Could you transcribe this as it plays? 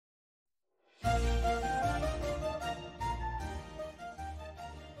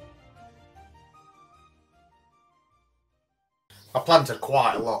planted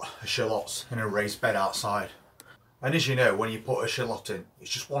quite a lot of shallots in a raised bed outside, and as you know, when you put a shallot in,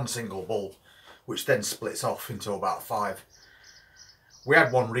 it's just one single bulb which then splits off into about 5. We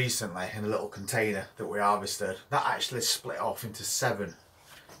had one recently in a little container that we harvested that actually split off into 7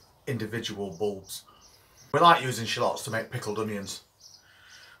 individual bulbs. We like using shallots to make pickled onions,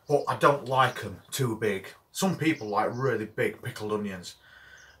 but I don't like them too big. Some people like really big pickled onions,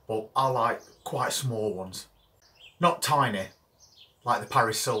 but I like quite small ones. Not tiny, like the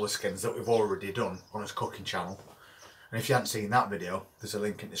Paris silver skins that we've already done on his cooking channel. And if you haven't seen that video, there's a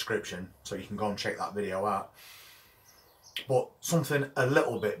link in the description so you can go and check that video out. But something a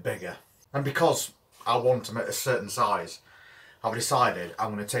little bit bigger. And because I want them at a certain size, I've decided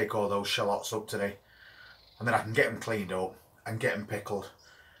I'm going to take all those shallots up today, and then I can get them cleaned up and get them pickled,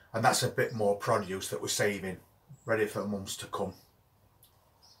 and that's a bit more produce that we're saving, ready for months to come.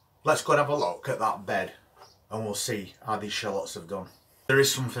 Let's go and have a look at that bed and we'll see how these shallots have done. There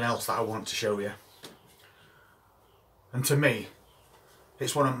is something else that I want to show you, and to me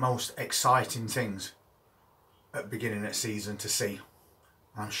it's one of the most exciting things at the beginning of season to see.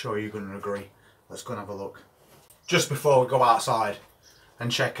 I'm sure you're going to agree. Let's go and have a look. Just before we go outside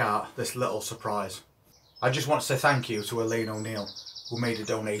and check out this little surprise, I just want to say thank you to Elaine O'Neill, who made a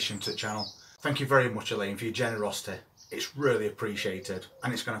donation to the channel. Thank you very much, Elaine, for your generosity. It's really appreciated,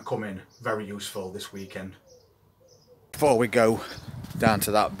 and it's going to come in very useful this weekend. Before we go down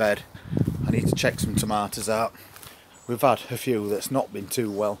to that bed, I need to check some tomatoes out. We've had a few that's not been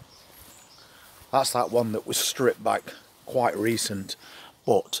too well. That's that one that was stripped back quite recent,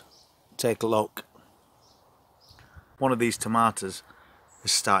 but take a look. One of these tomatoes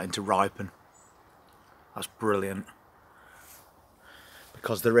is starting to ripen. That's brilliant,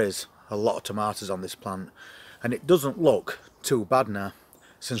 because there is a lot of tomatoes on this plant, and it doesn't look too bad now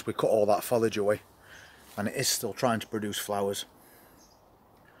since we cut all that foliage away, and it is still trying to produce flowers.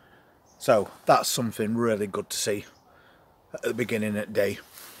 So that's something really good to see at the beginning of the day,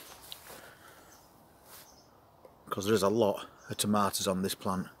 because there's a lot of tomatoes on this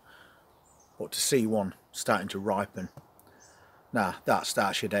plant, but to see one starting to ripen, now that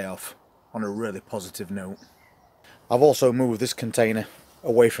starts your day off on a really positive note. I've also moved this container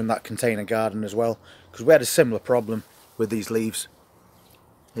away from that container garden as well, because we had a similar problem with these leaves,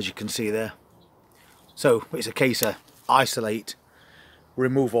 as you can see there. So it's a case of isolate,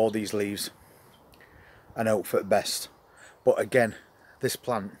 remove all these leaves and hope for the best. But again, this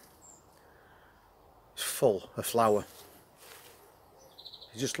plant is full of flower.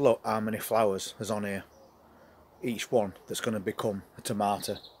 You just look how many flowers there's on here, each one that's going to become a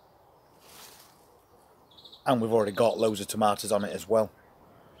tomato. And we've already got loads of tomatoes on it as well.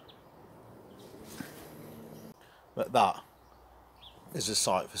 But that is a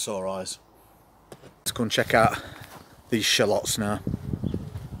sight for sore eyes. Let's go and check out these shallots now.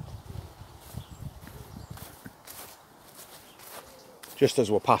 Just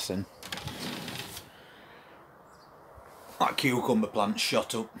as we're passing, that cucumber plant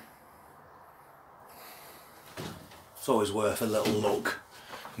shot up. It's always worth a little look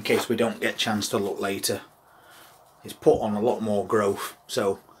in case we don't get a chance to look later. It's put on a lot more growth,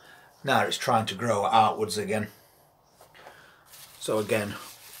 so now it's trying to grow outwards again. So again,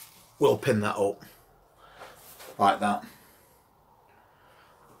 we'll pin that up like that.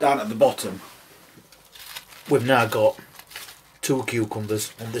 Down at the bottom, we've now got 2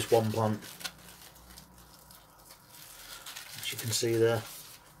 cucumbers on this one plant, as you can see there.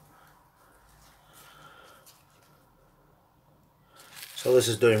 So this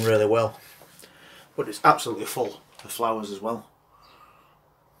is doing really well, but it's absolutely full of flowers as well.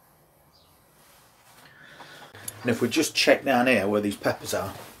 And if we just check down here where these peppers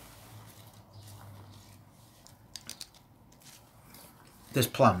are, this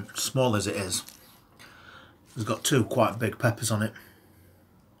plant, small as it is, has got 2 quite big peppers on it.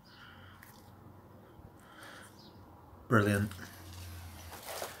 Brilliant.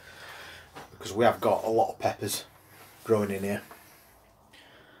 Because we have got a lot of peppers growing in here.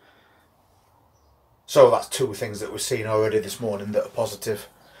 So that's 2 things that we've seen already this morning that are positive.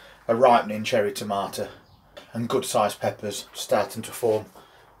 A ripening cherry tomato and good sized peppers starting to form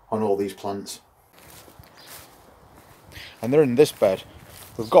on all these plants. And they're in this bed.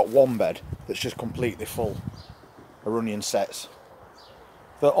 We've got one bed that's just completely full of onion sets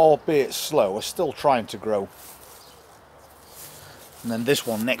that, albeit slow, are still trying to grow. And then this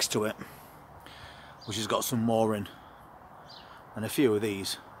one next to it, which has got some more in, and a few of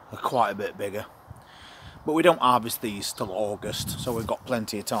these are quite a bit bigger. But we don't harvest these till August, so we've got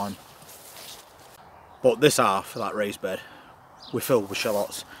plenty of time. But this half of that raised bed, we're filled with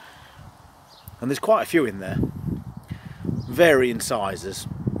shallots, and there's quite a few in there. varying sizes,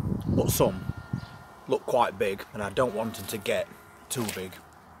 but some look quite big and I don't want them to get too big.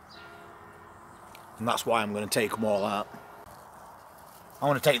 And that's why I'm going to take them all out. I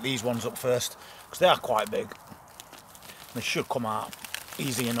want to take these ones up first because they are quite big. They should come out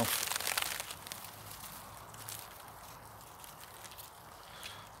easy enough.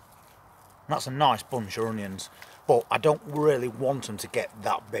 And that's a nice bunch of onions, but I don't really want them to get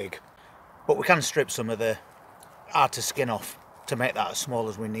that big. But we can strip some of the outer skin off to make that as small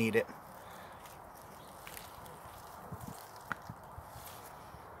as we need it.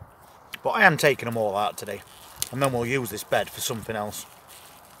 But I am taking them all out today, and then we'll use this bed for something else.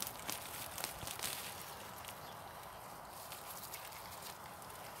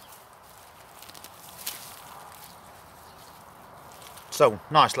 So,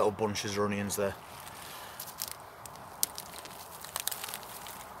 nice little bunches of onions there.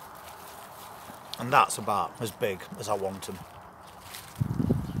 And that's about as big as I want them.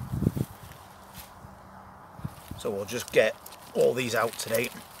 So we'll just get all these out today.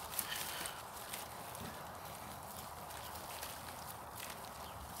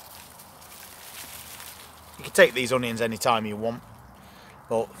 You can take these onions any time you want,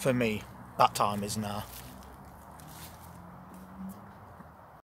 but for me, that time is now.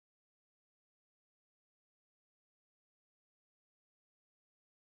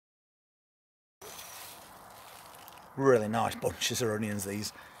 Really nice bunches of onions,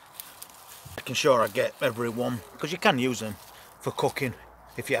 these. Making sure I get every one, because you can use them for cooking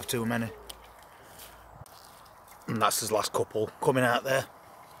if you have too many. And that's his last couple coming out there.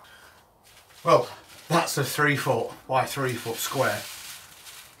 Well, that's a 3 foot by 3 foot square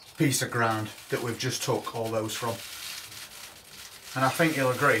piece of ground that we've just took all those from. And I think you'll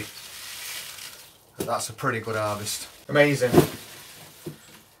agree that that's a pretty good harvest. Amazing.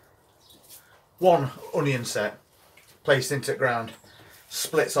 One onion set placed into the ground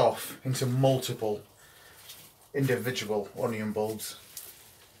splits off into multiple individual onion bulbs.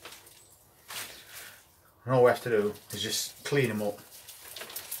 And all we have to do is just clean them up,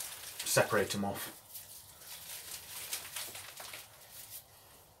 separate them off.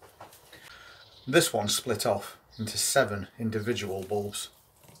 This one split off into 7 individual bulbs.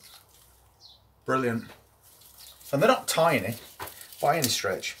 Brilliant. And they're not tiny by any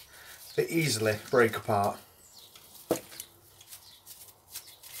stretch. They easily break apart.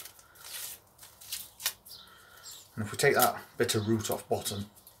 And if we take that bit of root off bottom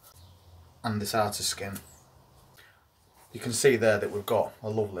and this outer skin, you can see there that we've got a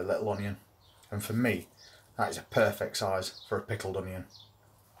lovely little onion. And for me, that is a perfect size for a pickled onion.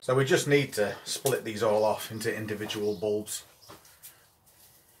 So we just need to split these all off into individual bulbs.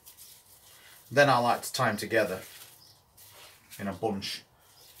 Then I like to tie them together in a bunch.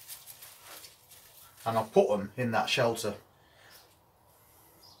 And I'll put them in that shelter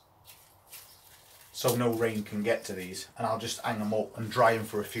so no rain can get to these, and I'll just hang them up and dry them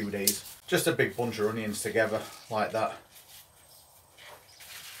for a few days. Just a big bunch of onions together like that.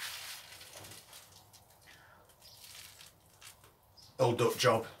 Old duck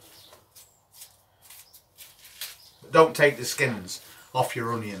job. But don't take the skins off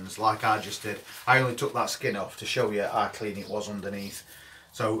your onions like I just did. I only took that skin off to show you how clean it was underneath.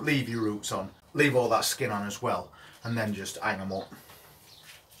 So leave your roots on, leave all that skin on as well, and then just hang them up.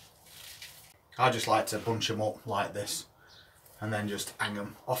 I just like to bunch them up like this and then just hang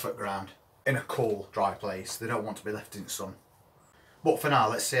them off at ground in a cool, dry place. They don't want to be left in sun. But for now,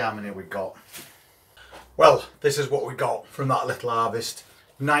 let's see how many we got. Well, this is what we got from that little harvest.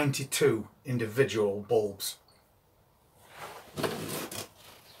 92 individual bulbs.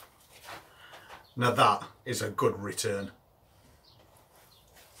 Now that is a good return.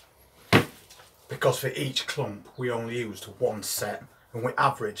 Because for each clump we only used 1 set and we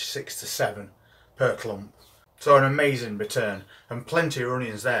averaged 6 to 7 per clump. So an amazing return and plenty of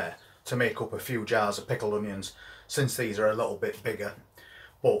onions there to make up a few jars of pickled onions, since these are a little bit bigger,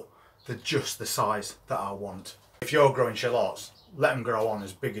 but they're just the size that I want. If you're growing shallots, let them grow on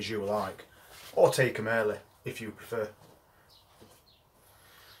as big as you like, or take them early if you prefer.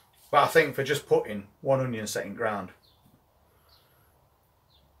 But I think for just putting 1 onion set in ground,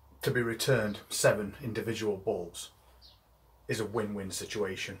 to be returned 7 individual bulbs is a win-win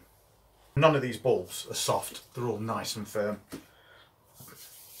situation. None of these bulbs are soft, they're all nice and firm.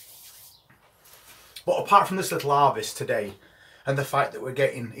 But apart from this little harvest today, and the fact that we're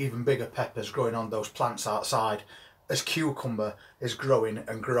getting even bigger peppers growing on those plants outside, as cucumber is growing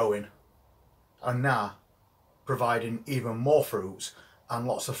and growing, and now providing even more fruits and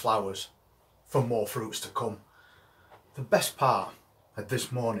lots of flowers for more fruits to come. The best part of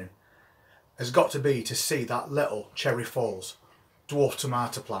this morning has got to be to see that little Cherry Falls dwarf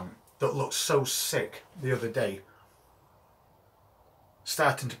tomato plant that looked so sick the other day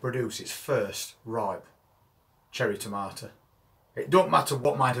starting to produce its first ripe cherry tomato. It don't matter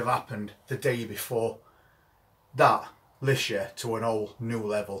what might have happened the day before, that lifts you to an whole new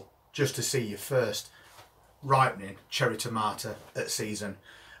level just to see your first ripening cherry tomato at season,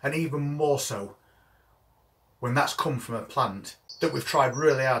 and even more so when that's come from a plant that we've tried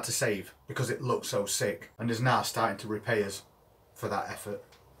really hard to save because it looked so sick and is now starting to repay us for that effort.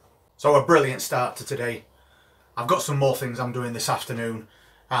 So a brilliant start to today. I've got some more things I'm doing this afternoon,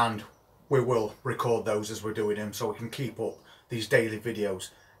 and we will record those as we're doing them so we can keep up these daily videos,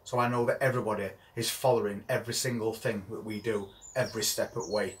 so I know that everybody is following every single thing that we do every step of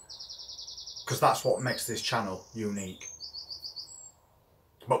the way, because that's what makes this channel unique.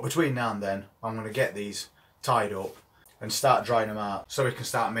 But between now and then I'm going to get these tied up and start drying them out so we can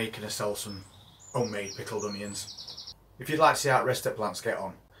start making ourselves some homemade pickled onions. If you'd like to see how the rest of the plants get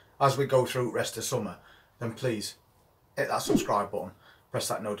on as we go through the rest of summer, then please hit that subscribe button, press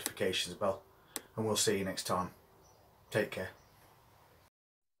that notifications bell, and we'll see you next time. Take care.